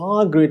there's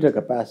far greater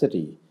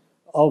capacity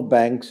of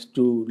banks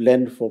to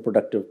lend for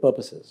productive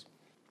purposes.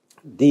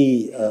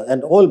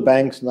 And all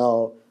banks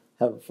now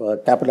have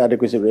capital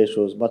adequacy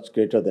ratios much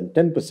greater than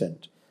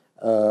 10%.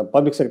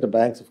 Public sector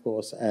banks, of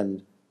course,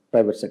 and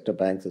private sector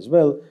banks as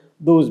well.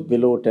 Those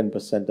below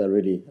 10% are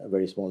really a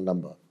very small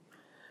number.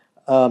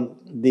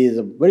 There's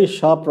a very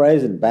sharp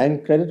rise in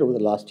bank credit over the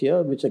last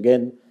year, which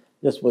again,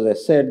 just as I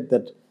said,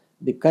 that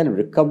the kind of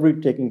recovery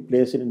taking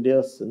place in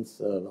India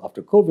since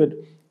after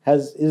COVID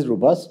is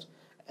robust.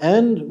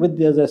 And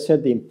with, as I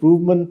said, the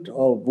improvement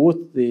of both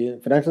the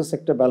financial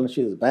sector balance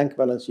sheets, bank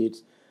balance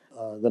sheets,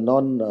 the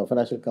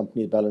non-financial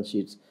companies' balance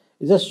sheets,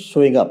 is just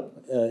showing up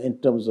in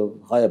terms of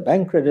higher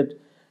bank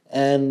credit,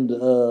 and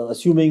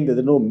assuming that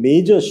there are no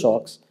major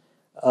shocks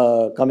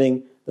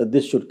coming, that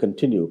this should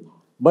continue.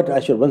 But I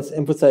should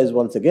emphasize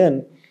once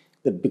again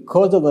that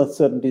because of the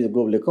uncertainties of the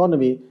global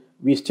economy,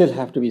 we still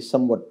have to be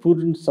somewhat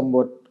prudent,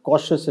 somewhat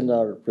cautious in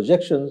our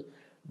projections,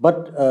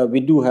 but we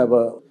do have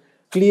a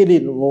clearly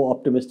more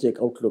optimistic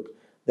outlook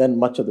than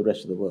much of the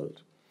rest of the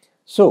world.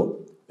 So,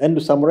 and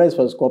to summarize, as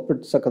far as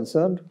corporates are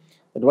concerned,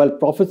 that while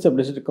profits of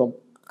listed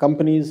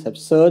companies have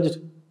surged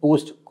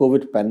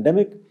post-COVID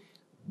pandemic,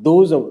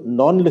 those of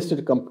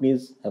non-listed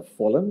companies have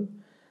fallen.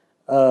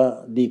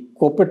 The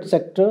corporate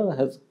sector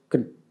has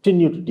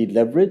continued to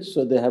deleverage,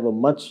 so they have a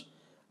much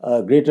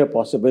greater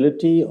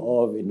possibility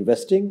of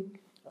investing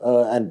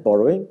and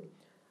borrowing.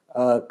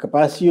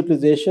 Capacity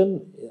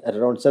utilization at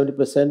around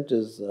 70%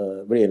 is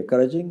very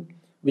encouraging,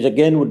 which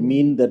again would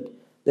mean that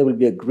there will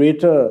be a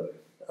greater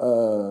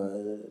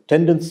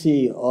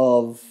tendency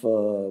of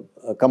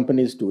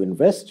companies to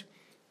invest,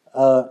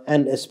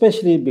 and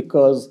especially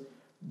because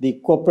the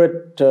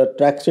corporate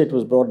tax rate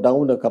was brought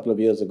down a couple of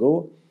years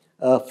ago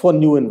for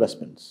new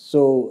investments.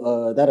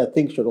 So that I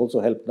think should also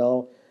help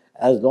now,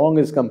 as long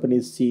as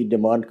companies see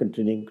demand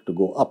continuing to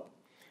go up.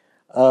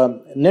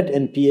 Net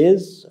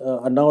NPAs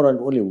are now around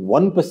only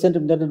 1%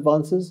 of net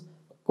advances,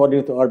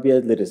 according to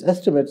RBI's latest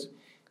estimates.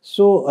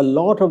 So a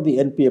lot of the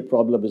NPA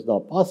problem is now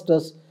past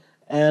us,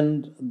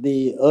 and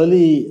the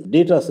early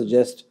data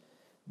suggest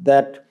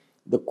that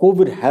the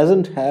COVID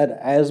hasn't had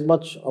as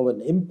much of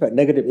an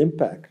negative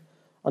impact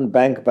on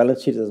bank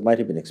balance sheets as might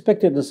have been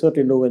expected, and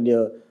certainly nowhere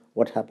near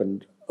what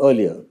happened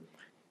earlier.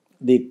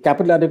 The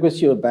capital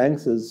adequacy of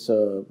banks is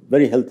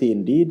very healthy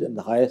indeed, and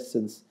the highest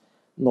since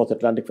North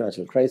Atlantic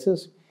financial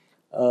crisis.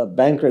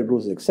 Bank credit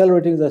growth is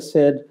accelerating, as I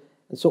said.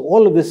 And so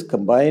all of this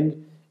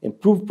combined,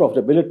 improved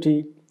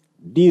profitability,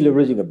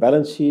 deleveraging of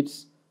balance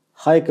sheets,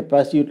 high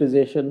capacity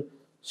utilization,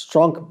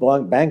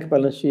 strong bank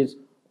balance sheets,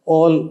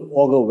 all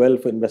augur well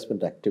for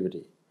investment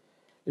activity.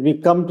 If we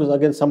come to,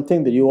 again,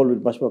 something that you all will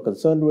be much more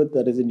concerned with,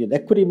 that is Indian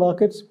equity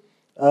markets.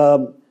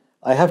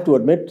 I have to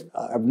admit,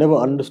 I've never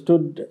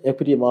understood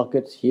equity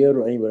markets here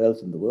or anywhere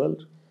else in the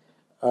world.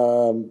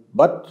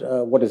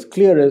 But what is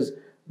clear is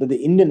that the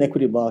Indian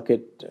equity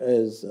market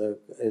is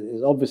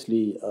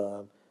obviously,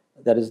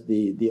 that is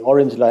the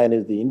orange line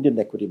is the Indian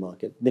equity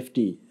market,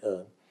 Nifty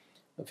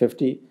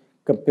 50,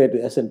 compared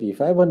to S&P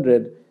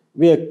 500,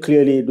 we are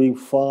clearly doing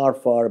far,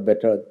 far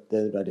better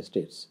than the United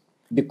States.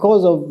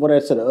 Because of what I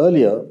said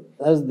earlier,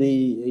 as the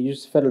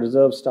US Federal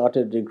Reserve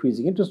started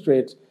increasing interest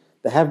rates,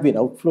 there have been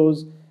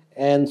outflows,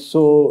 and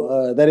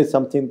so that is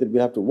something that we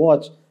have to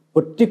watch,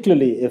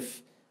 particularly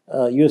if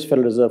US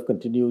Federal Reserve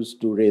continues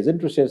to raise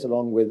interest rates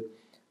along with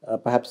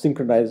perhaps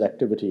synchronized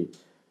activity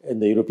in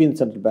the European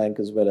Central Bank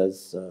as well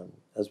as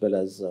as well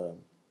as the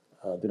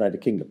United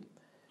Kingdom.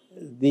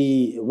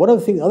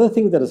 Other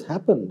thing that has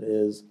happened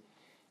is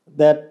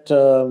that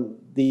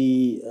the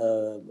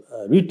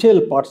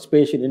retail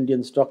participation in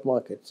Indian stock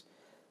markets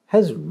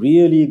has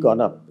really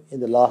gone up in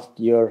the last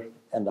year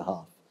and a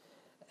half.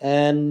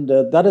 And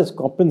that has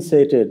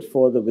compensated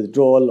for the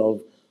withdrawal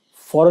of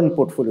foreign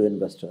portfolio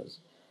investors.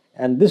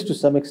 And this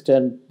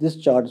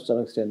chart to some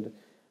extent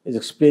is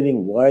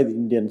explaining why the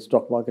Indian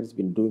stock market has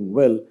been doing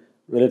well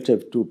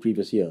relative to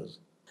previous years.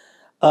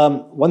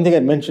 One thing I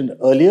mentioned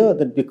earlier,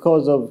 that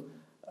because of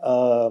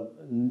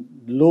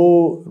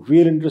low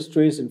real interest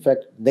rates, in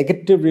fact,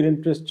 negative real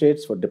interest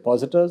rates for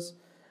depositors,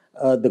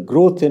 the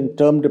growth in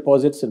term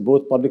deposits in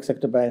both public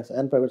sector banks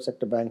and private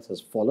sector banks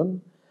has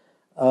fallen.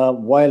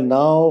 While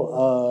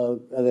now,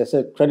 as I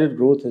said, credit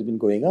growth has been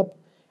going up.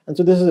 And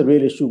so this is a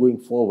real issue going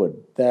forward,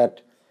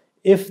 that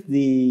if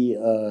the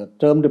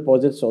term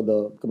deposits or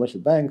the commercial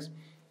banks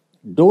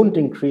don't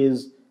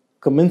increase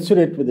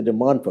commensurate with the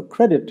demand for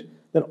credit,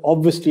 then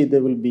obviously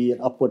there will be an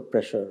upward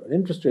pressure on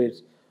interest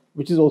rates,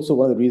 which is also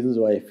one of the reasons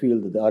why I feel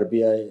that the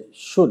RBI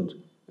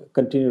should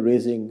continue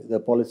raising the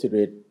policy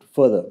rate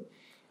further.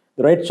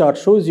 The right chart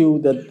shows you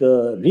that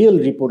the real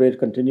repo rate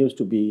continues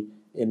to be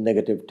in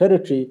negative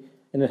territory,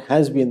 and it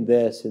has been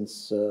there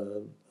since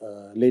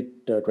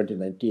late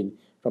 2019,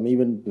 from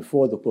even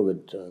before the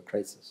COVID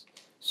crisis.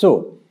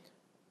 So,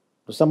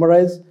 to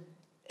summarize,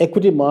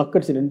 equity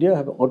markets in India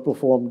have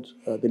outperformed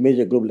the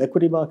major global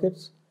equity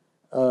markets,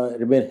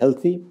 remain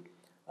healthy.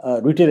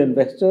 Retail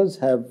investors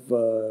have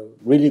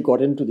really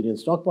got into the Indian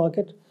stock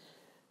market.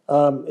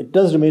 It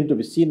does remain to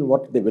be seen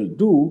what they will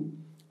do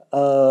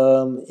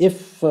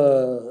if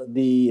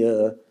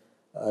the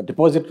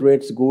deposit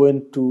rates go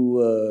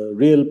into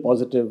real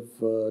positive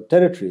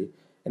territory,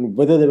 and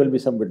whether there will be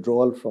some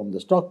withdrawal from the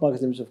stock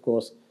markets, in which, of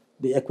course,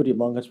 the equity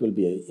markets will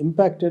be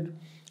impacted.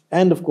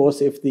 And, of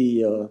course, if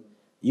the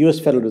US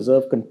Federal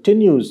Reserve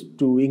continues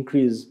to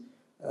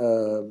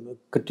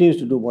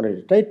do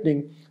monetary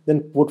tightening,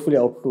 then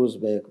portfolio outflows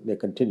may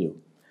continue.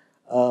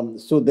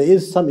 So there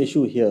is some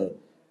issue here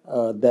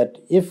that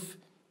if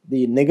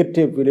the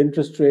negative real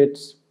interest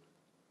rates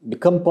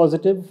become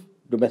positive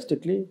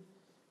domestically,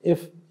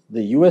 if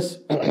the US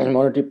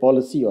monetary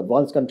policy or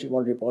advanced country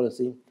monetary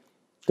policy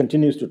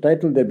continues to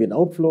tighten, there'll be an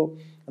outflow,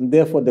 and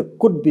therefore there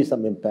could be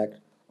some impact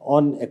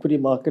on equity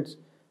markets.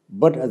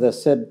 But as I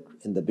said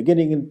in the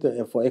beginning,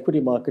 for equity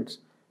markets,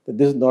 that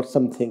this is not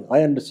something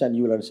I understand,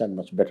 you will understand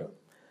much better.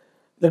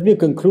 Let me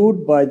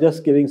conclude by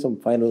just giving some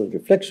final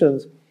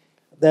reflections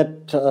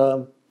that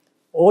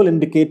all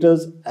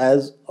indicators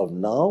as of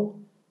now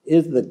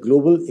is the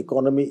global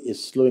economy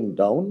is slowing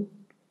down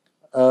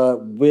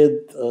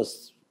with a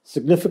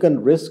significant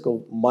risk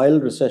of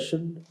mild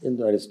recession in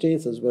the United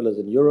States as well as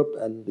in Europe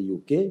and the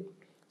UK.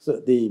 So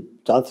the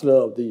Chancellor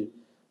of the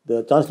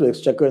Chancellor of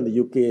Exchequer in the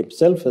UK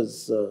himself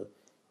has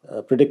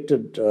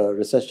predicted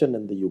recession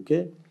in the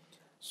UK.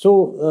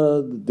 So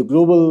the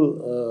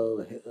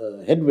global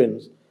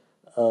headwinds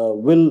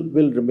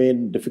will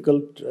remain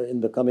difficult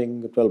in the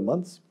coming 12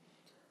 months.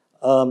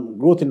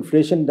 Growth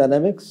inflation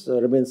dynamics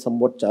remain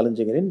somewhat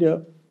challenging in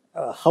India.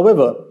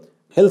 However,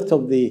 health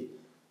of the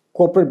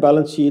corporate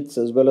balance sheets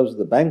as well as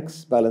the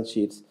banks' balance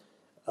sheets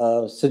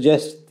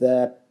suggest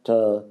that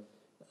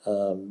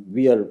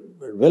we are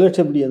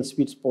relatively in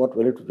sweet spot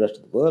relative to the rest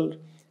of the world,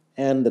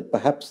 and that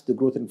perhaps the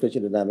growth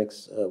inflation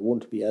dynamics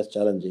won't be as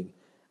challenging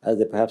as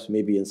they perhaps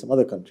may be in some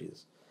other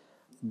countries.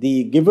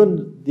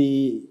 Given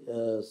the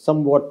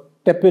somewhat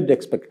tepid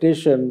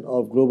expectation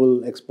of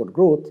global export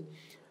growth,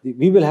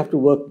 we will have to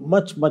work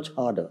much, much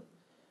harder,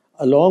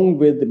 along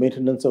with the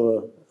maintenance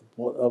of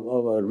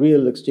a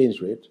real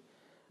exchange rate,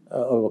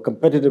 of a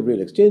competitive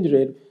real exchange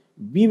rate.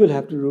 We will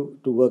have to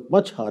work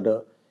much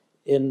harder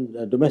in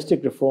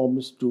domestic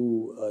reforms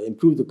to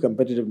improve the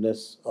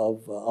competitiveness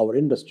of our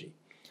industry.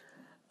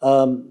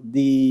 I've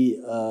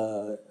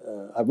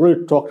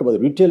already talked about the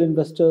retail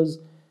investors,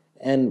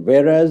 and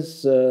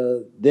whereas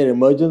their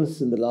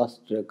emergence in the last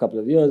couple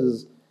of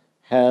years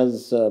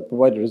has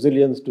provided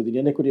resilience to the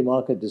Indian equity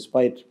market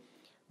despite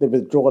the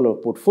withdrawal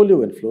of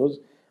portfolio inflows,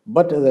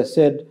 but as I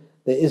said,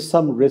 there is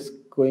some risk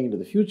going into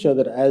the future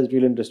that as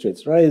real interest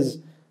rates rise,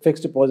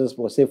 fixed deposits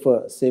for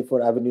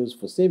safer avenues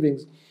for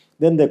savings,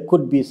 then there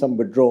could be some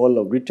withdrawal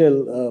of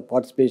retail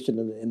participation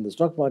in the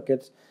stock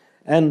markets,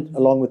 and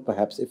along with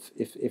perhaps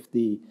if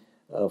the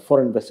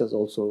foreign investors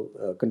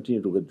also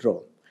continue to withdraw.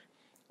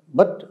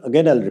 But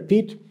again, I'll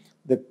repeat,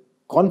 the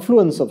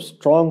confluence of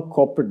strong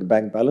corporate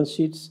bank balance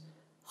sheets,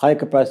 high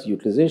capacity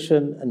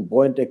utilization, and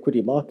buoyant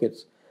equity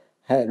markets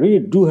really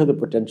do have the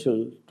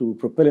potential to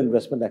propel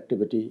investment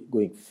activity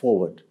going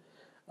forward.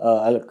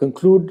 I'll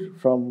conclude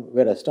from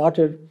where I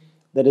started,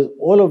 that is,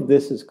 all of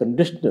this is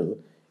conditional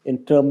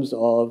in terms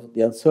of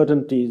the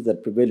uncertainties that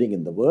are prevailing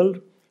in the world,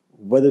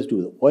 whether it's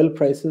to do with oil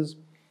prices.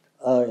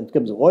 In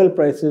terms of oil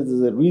prices,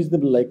 there's a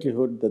reasonable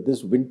likelihood that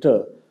this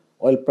winter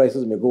oil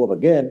prices may go up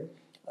again,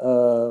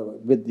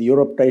 with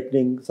Europe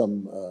tightening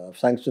some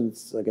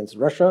sanctions against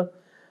Russia.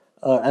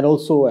 And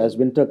also, as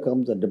winter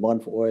comes and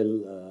demand for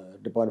oil,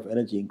 demand for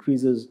energy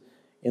increases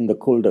in the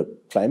colder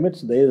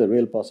climates, there is a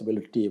real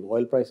possibility of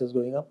oil prices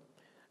going up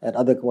and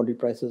other commodity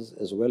prices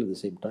as well at the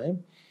same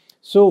time.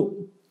 So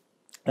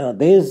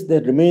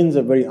there remains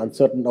a very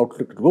uncertain outlook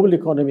to the global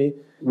economy,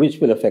 which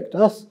will affect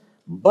us,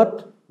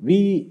 but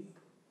we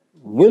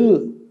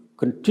will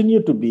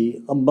continue to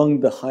be among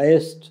the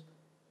highest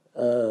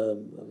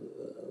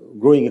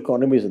growing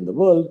economies in the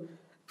world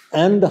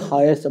and the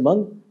highest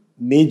among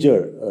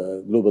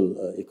major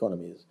global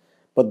economies.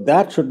 But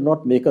that should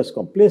not make us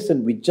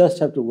complacent. We just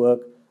have to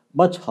work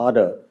much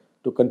harder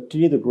to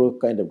continue the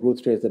kind of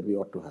growth rates that we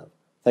ought to have.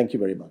 Thank you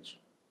very much.